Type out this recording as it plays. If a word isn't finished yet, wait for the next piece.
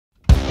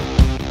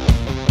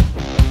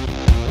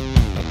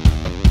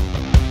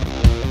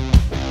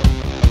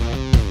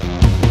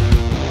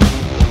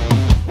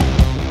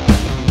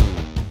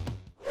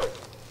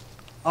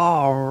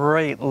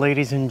Alright,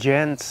 ladies and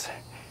gents,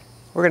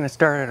 we're going to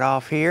start it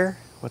off here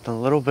with a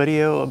little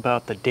video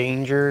about the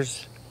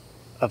dangers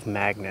of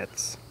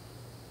magnets.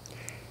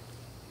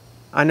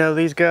 I know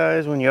these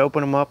guys, when you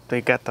open them up,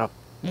 they got the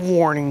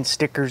warning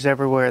stickers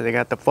everywhere, they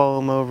got the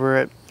foam over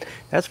it.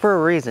 That's for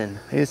a reason.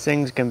 These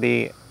things can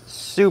be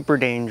super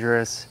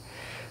dangerous.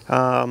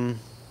 I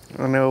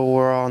know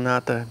we're all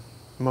not the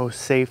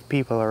most safe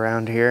people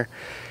around here.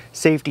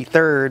 Safety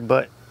third,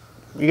 but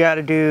you got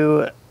to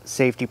do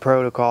safety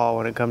protocol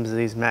when it comes to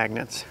these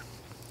magnets.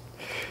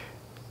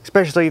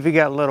 Especially if you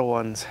got little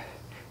ones.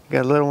 You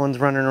got little ones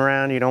running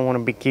around, you don't want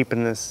to be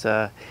keeping this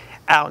out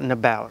and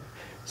about.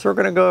 So we're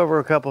going to go over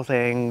a couple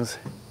things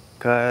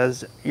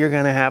because you're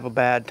going to have a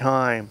bad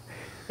time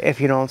if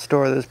you don't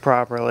store this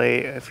properly,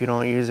 if you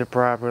don't use it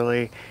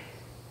properly,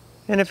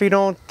 and if you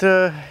don't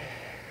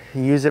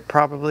use it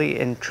properly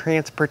in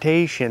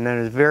transportation. That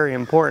is very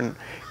important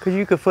because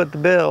you could foot the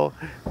bill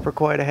for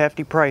quite a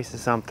hefty price of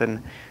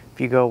something if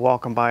you go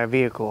walking by a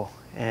vehicle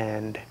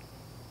and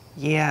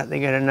yeah,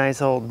 they got a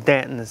nice old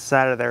dent in the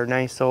side of their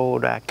nice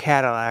old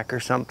Cadillac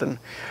or something.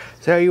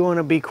 So you want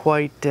to be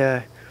quite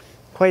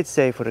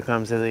safe when it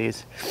comes to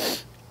these.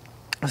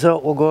 So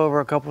we'll go over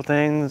a couple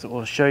things.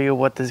 We'll show you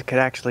what this could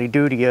actually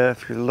do to you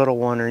if you're a little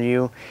one or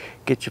you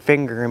get your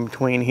finger in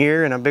between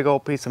here and a big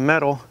old piece of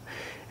metal,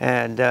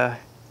 and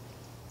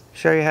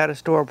show you how to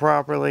store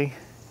properly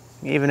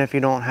even if you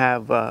don't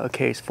have a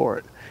case for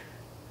it.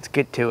 Let's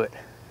get to it.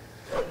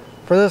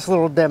 For this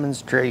little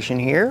demonstration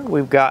here,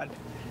 we've got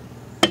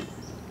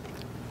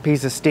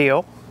piece of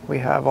steel, we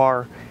have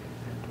our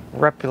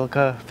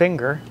replica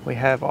finger, we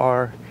have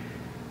our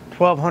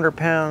 1,200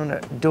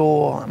 pound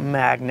dual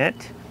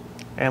magnet,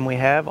 and we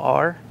have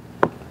our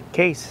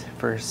case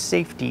for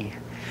safety.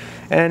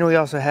 And we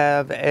also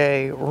have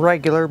a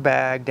regular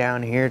bag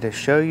down here to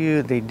show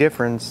you the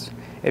difference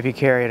if you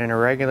carry it in a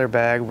regular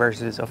bag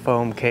versus a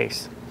foam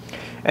case.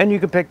 And you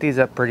can pick these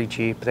up pretty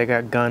cheap. They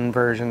got gun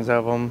versions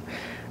of them.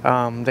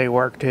 They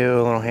work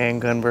too, little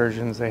handgun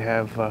versions. They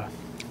have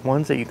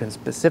ones that you can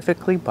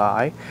specifically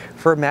buy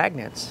for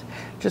magnets,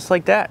 just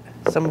like that.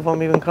 Some of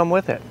them even come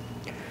with it.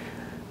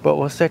 But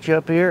we'll set you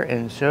up here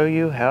and show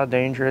you how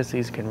dangerous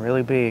these can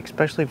really be,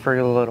 especially for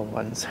your little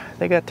ones.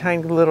 They got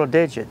tiny little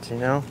digits, you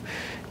know.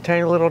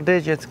 Tiny little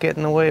digits get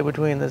in the way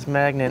between this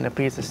magnet and a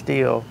piece of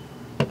steel.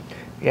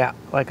 Yeah,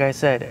 like I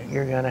said,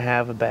 you're gonna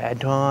have a bad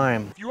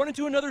time. If you run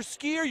into another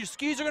skier, your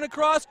skis are gonna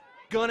cross,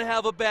 gonna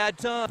have a bad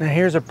time. Now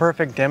here's a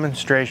perfect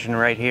demonstration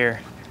right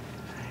here.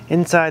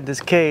 Inside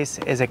this case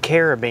is a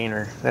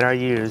carabiner that I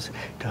use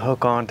to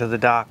hook onto the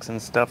docks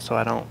and stuff so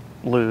I don't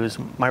lose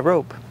my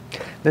rope.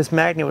 This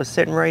magnet was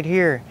sitting right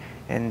here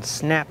and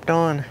snapped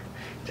on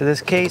to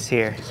this case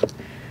here.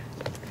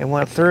 It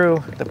went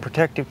through the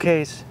protective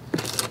case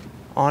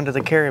onto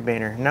the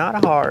carabiner.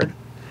 Not hard,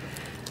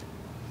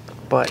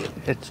 but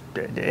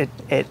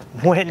it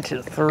went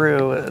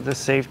through the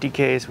safety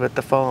case with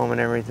the foam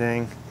and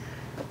everything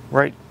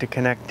right to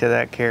connect to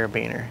that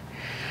carabiner.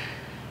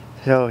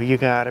 So you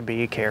gotta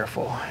be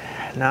careful.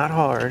 Not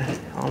hard,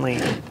 only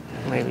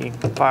maybe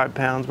 5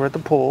 pounds worth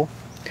of pull,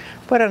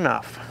 but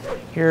enough.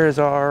 Here's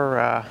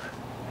our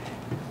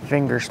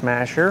finger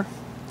smasher,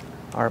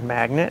 our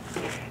magnet,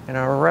 and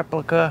our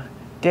replica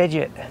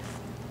digit.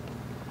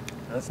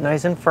 That's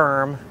nice and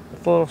firm.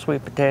 It's a little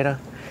sweet potato.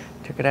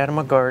 Took it out of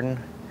my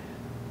garden.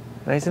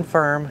 Nice and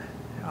firm.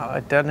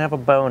 It doesn't have a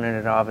bone in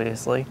it,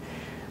 obviously.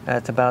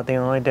 That's about the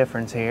only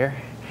difference here.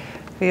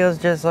 Feels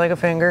just like a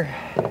finger.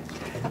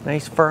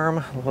 Nice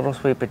firm little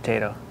sweet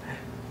potato.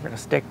 We're gonna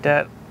stick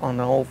that on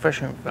the old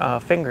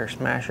finger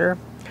smasher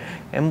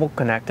and we'll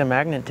connect a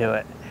magnet to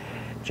it.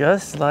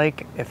 Just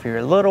like if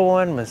your little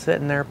one was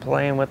sitting there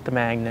playing with the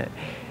magnet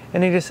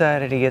and he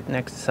decided to get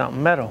next to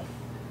something metal.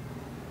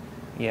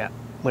 Yeah,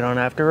 we don't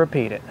have to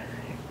repeat it.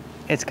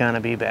 It's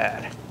gonna be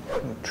bad.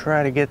 I'll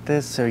try to get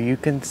this so you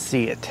can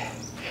see it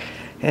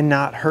and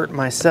not hurt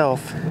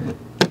myself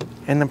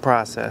in the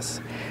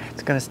process.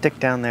 It's gonna stick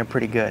down there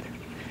pretty good.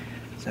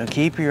 So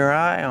keep your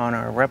eye on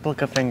our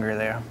replica finger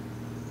there.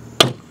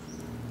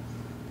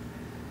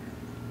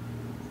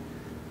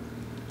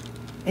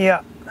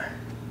 Yeah.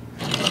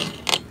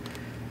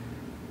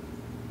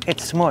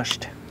 It's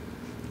smushed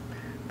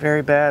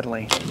very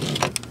badly.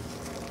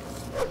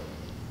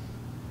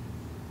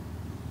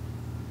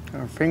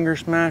 Our finger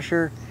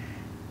smasher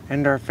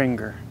and our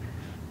finger.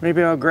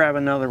 Maybe I'll grab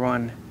another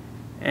one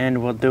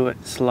and we'll do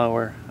it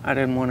slower. I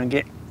didn't want to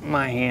get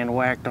my hand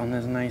whacked on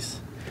this nice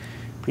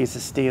piece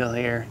of steel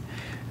here.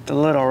 It's a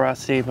little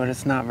rusty, but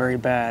it's not very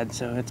bad,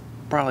 so it's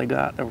probably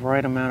got the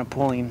right amount of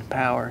pulling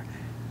power.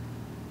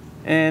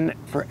 And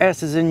for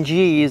S's and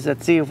G's,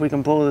 let's see if we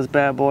can pull this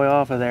bad boy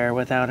off of there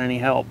without any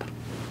help.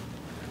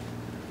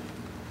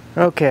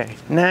 Okay,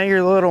 now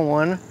your little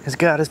one has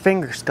got his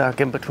finger stuck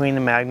in between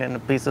the magnet and a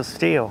piece of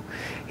steel.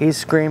 He's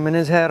screaming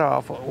his head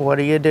off. What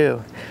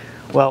do?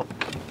 Well,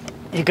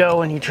 you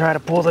go and you try to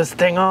pull this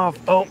thing off.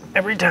 Oh,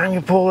 every time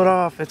you pull it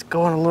off, it's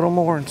going a little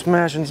more and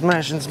smashing,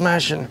 smashing,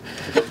 smashing.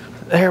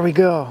 There we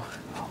go.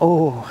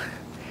 Oh,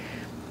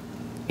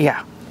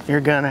 yeah,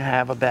 you're gonna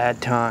have a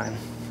bad time.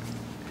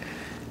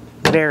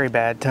 Very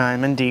bad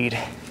time indeed.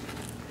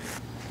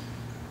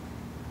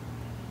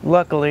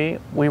 Luckily,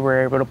 we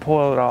were able to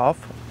pull it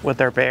off with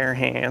our bare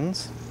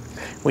hands.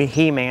 We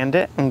He-manned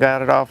it and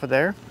got it off of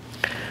there.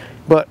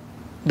 But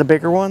the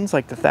bigger ones,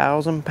 like the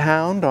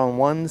 1,000-pound on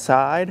one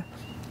side,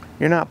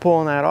 you're not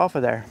pulling that off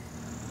of there.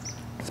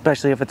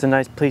 Especially if it's a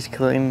nice,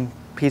 clean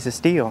piece of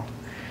steel.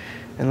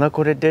 And look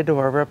what it did to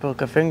our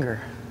replica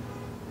finger.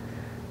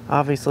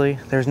 Obviously,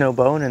 there's no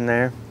bone in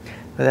there,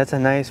 but that's a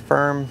nice,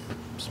 firm,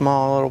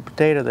 small little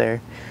potato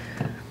there.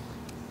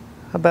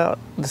 About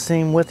the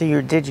same width of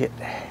your digit.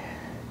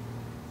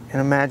 And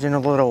imagine a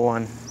little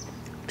one.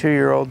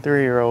 2-year-old,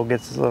 3-year-old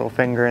gets his little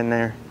finger in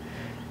there.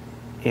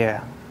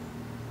 Yeah.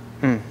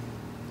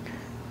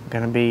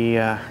 Gonna be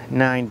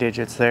 9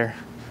 digits there.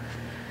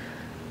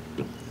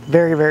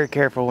 Very, very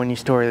careful when you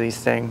store these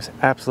things.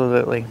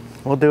 Absolutely.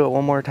 We'll do it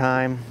one more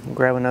time,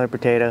 grab another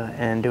potato,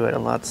 and do it a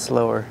lot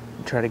slower.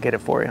 Try to get it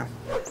for you.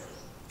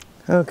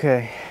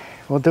 Okay,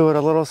 we'll do it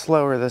a little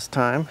slower this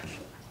time.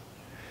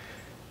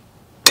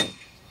 I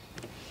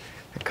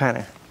kind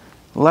of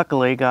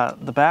luckily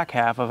got the back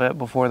half of it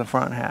before the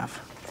front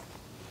half.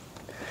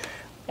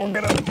 We're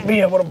gonna be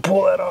able to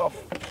pull that off.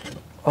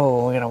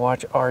 Oh, we're gonna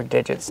watch our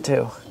digits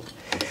too.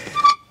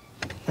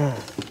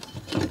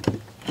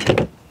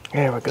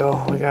 There we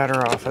go, we got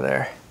her off of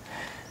there.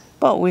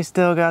 But we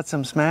still got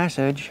some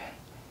smashage.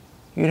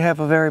 You'd have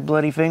a very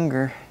bloody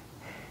finger,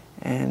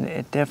 and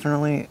it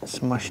definitely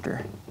smushed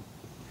her.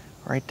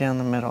 Right down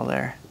the middle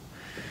there.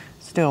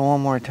 Still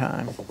one more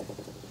time.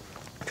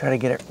 Try to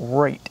get it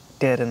right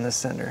dead in the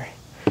center.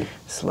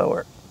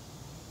 Slower.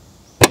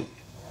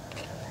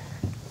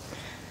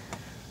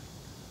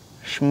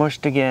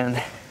 Smushed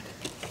again.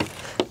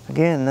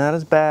 Again, not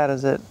as bad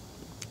as it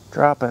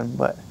dropping,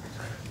 but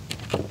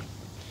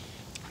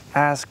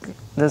ask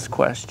this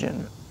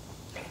question.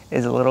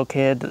 Is a little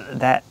kid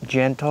that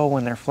gentle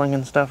when they're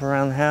flinging stuff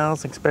around the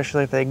house,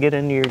 especially if they get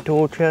into your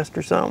tool chest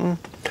or something?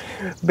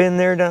 Been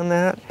there, done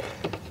that.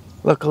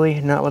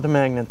 Luckily, not with a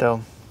magnet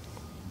though.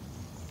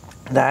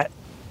 That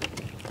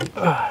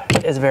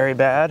is very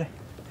bad,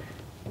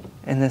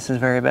 and this is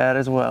very bad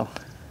as well.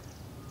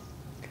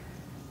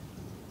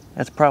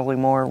 That's probably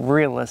more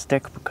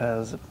realistic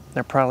because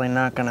they're probably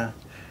not gonna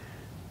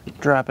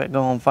drop it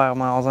going 5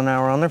 miles an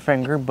hour on their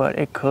finger, but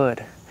it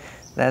could.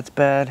 That's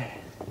bad.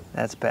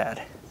 That's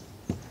bad.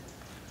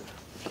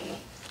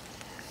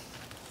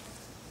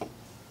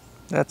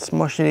 That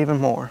smushed it even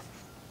more.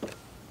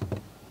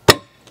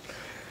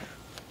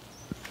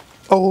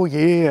 Oh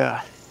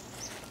yeah.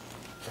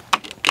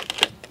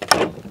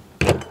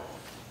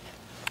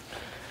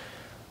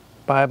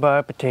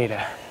 Bye-bye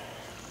potato.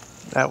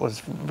 That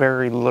was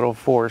very little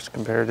force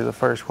compared to the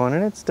first one,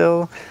 and it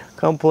still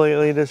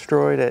completely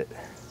destroyed it.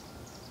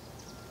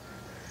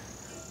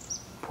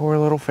 Poor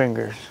little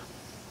fingers.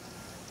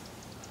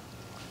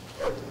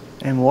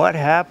 And what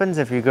happens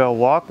if you go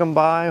walking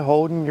by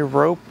holding your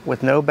rope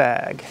with no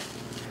bag?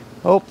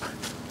 Oh.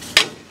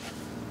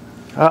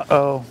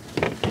 Uh-oh.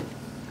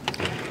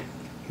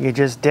 You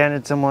just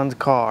dented someone's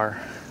car.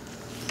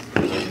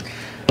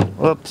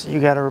 Whoops, you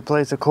gotta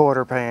replace a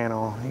quarter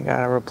panel. You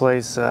gotta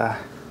replace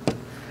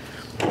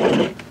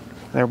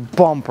their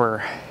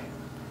bumper.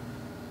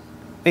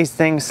 These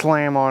things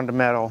slam onto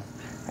metal.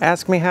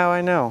 Ask me how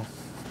I know.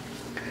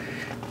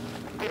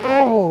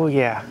 Oh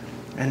yeah,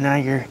 and now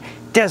you're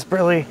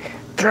desperately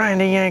trying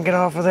to yank it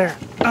off of there.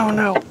 Oh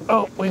no,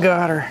 oh, we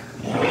got her.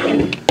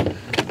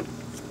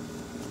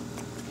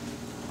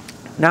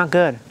 Not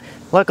good.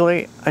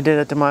 Luckily, I did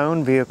it to my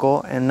own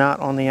vehicle and not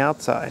on the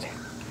outside.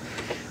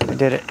 I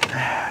did it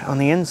on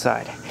the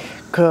inside.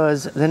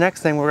 Because the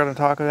next thing we're going to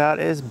talk about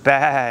is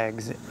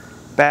bags.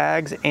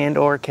 Bags and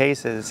or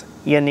cases.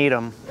 You need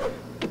them.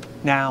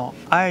 Now,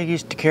 I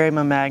used to carry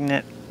my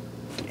magnet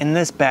in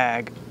this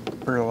bag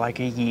for like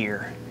a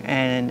year.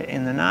 And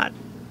in the not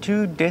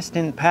too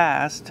distant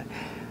past,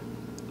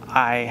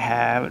 I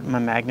have my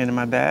magnet in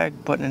my bag,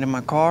 putting it in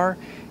my car,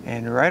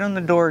 and right on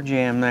the door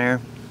jamb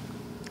there,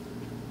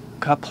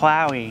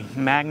 kaplowy,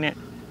 magnet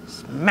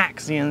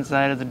smacks the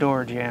inside of the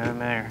door jamb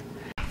there.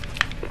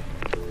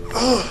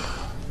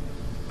 Ugh,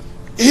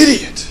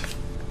 idiot!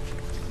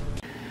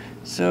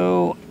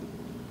 So,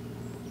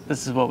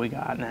 this is what we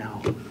got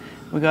now.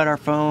 We got our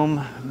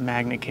foam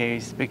magnet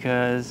case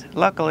because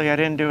luckily I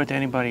didn't do it to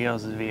anybody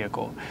else's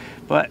vehicle.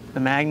 But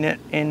the magnet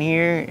in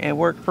here, it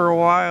worked for a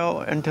while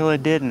until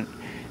it didn't.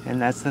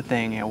 And that's the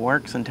thing, it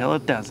works until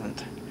it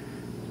doesn't.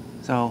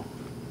 So,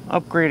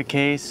 upgrade a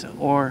case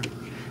or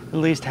at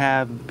least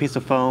have a piece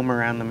of foam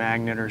around the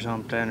magnet or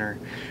something, or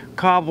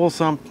cobble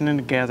something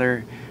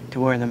together to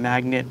where the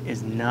magnet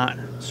is not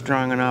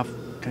strong enough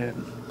to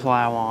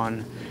plow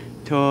on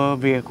to a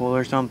vehicle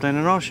or something,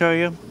 and I'll show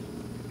you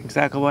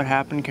exactly what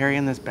happened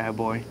carrying this bad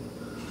boy.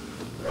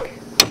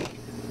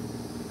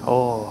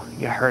 Oh,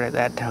 you heard it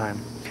that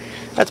time.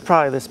 That's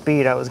probably the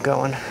speed I was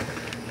going.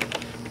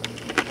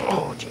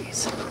 Oh,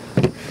 jeez.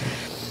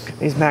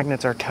 These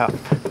magnets are tough.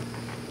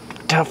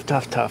 Tough,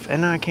 tough, tough.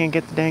 And now I can't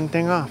get the dang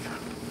thing off.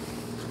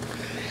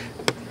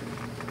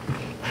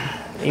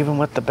 Even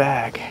with the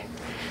bag.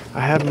 I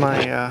have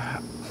my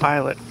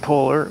eyelet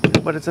puller,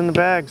 but it's in the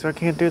bag, so I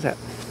can't do that.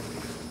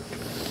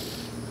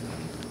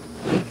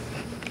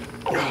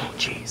 Oh,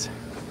 jeez.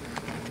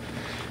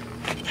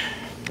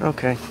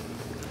 Okay,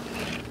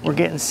 we're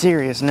getting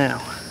serious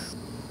now.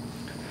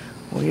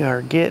 We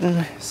are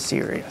getting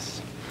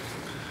serious.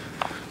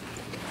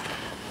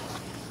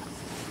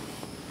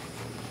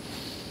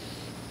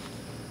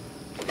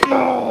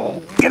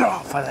 Oh, get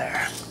off of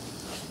there.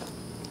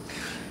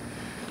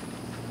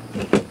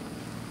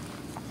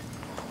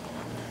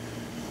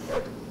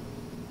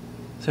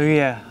 So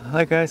yeah,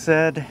 like I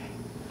said,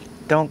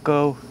 don't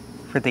go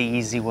for the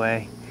easy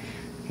way.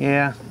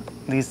 Yeah,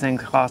 these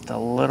things cost a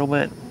little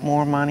bit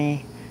more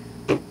money,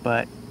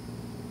 but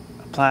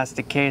a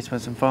plastic case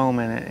with some foam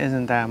in it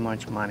isn't that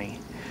much money.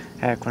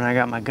 Heck, when I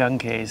got my gun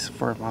case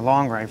for my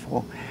long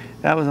rifle,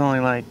 that was only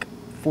like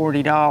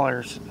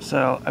 $40.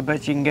 So I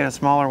bet you can get a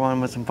smaller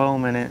one with some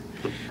foam in it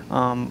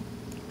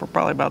for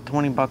probably about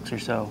 20 bucks or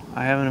so.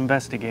 I haven't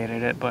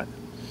investigated it, but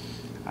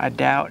I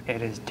doubt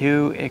it is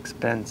too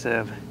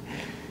expensive.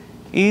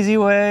 Easy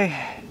way,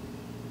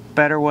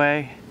 better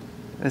way.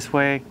 This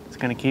way, it's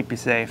gonna keep you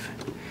safe.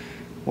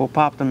 We'll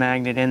pop the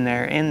magnet in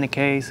there in the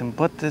case and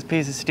put this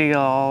piece of steel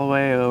all the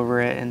way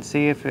over it and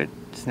see if it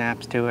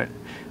snaps to it.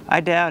 I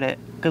doubt it,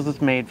 because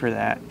it's made for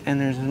that.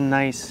 And there's a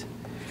nice,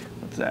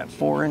 what's that,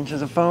 4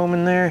 inches of foam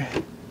in there?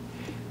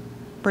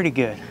 Pretty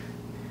good.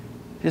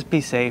 Just be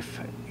safe.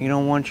 You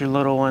don't want your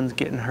little ones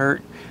getting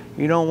hurt.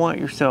 You don't want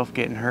yourself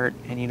getting hurt,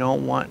 and you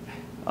don't want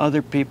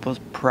other people's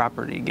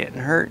property getting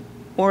hurt.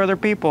 Or other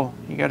people.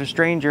 You got a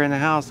stranger in the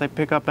house, they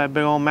pick up that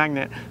big old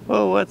magnet.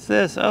 Oh, what's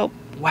this? Oh,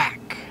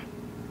 whack.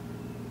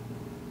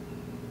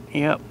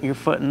 Yep, you're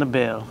footing the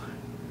bill.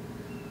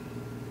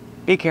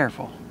 Be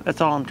careful.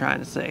 That's all I'm trying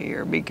to say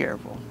here. Be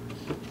careful.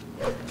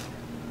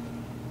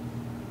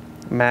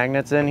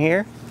 Magnets in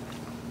here.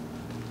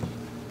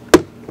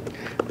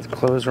 Let's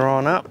close her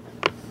on up.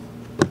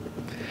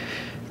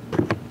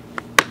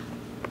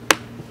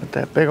 Put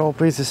that big old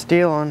piece of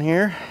steel on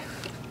here.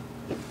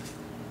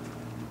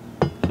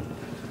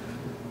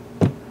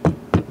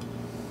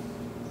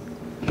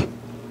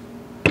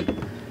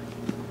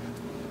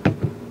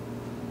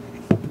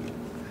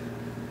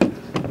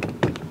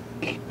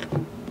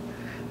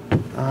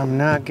 I'm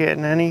not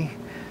getting any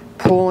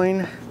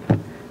pulling,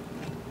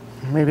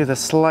 maybe the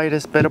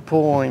slightest bit of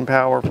pulling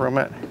power from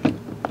it.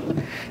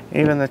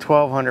 Even the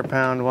 1,200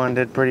 pound one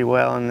did pretty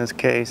well in this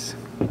case.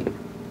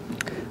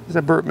 It's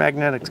a Burt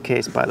Magnetics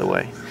case, by the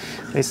way.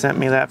 They sent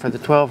me that for the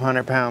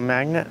 1,200 pound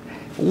magnet,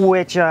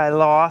 which I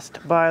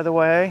lost, by the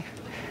way.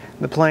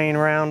 The plain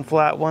round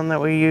flat one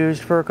that we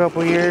used for a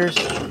couple years.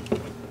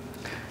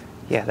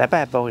 Yeah, that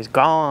bad boy's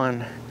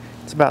gone.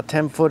 It's about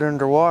 10 foot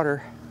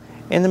underwater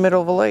in the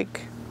middle of a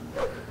lake.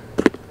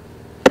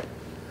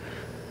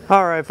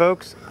 Alright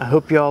folks, I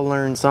hope y'all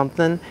learned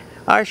something.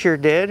 I sure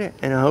did,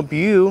 and I hope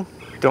you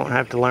don't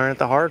have to learn it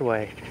the hard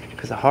way.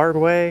 Because the hard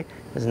way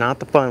is not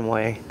the fun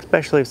way,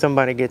 especially if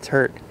somebody gets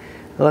hurt.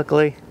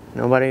 Luckily,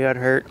 nobody got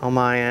hurt on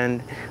my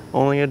end.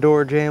 Only a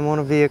door jam on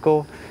a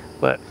vehicle,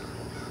 but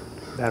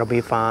that'll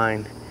be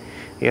fine.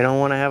 You don't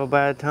want to have a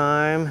bad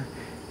time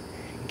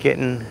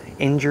getting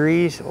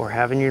injuries or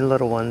having your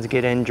little ones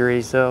get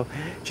injuries, so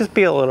just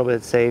be a little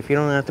bit safe. You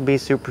don't have to be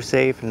super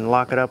safe and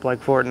lock it up like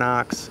Fort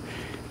Knox,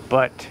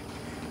 but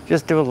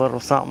just do a little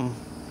something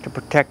to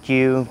protect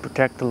you,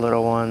 protect the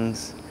little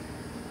ones.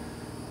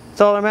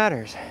 That's all that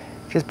matters.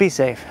 Just be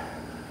safe.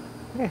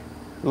 Yeah,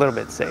 a little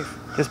bit safe.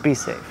 Just be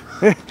safe.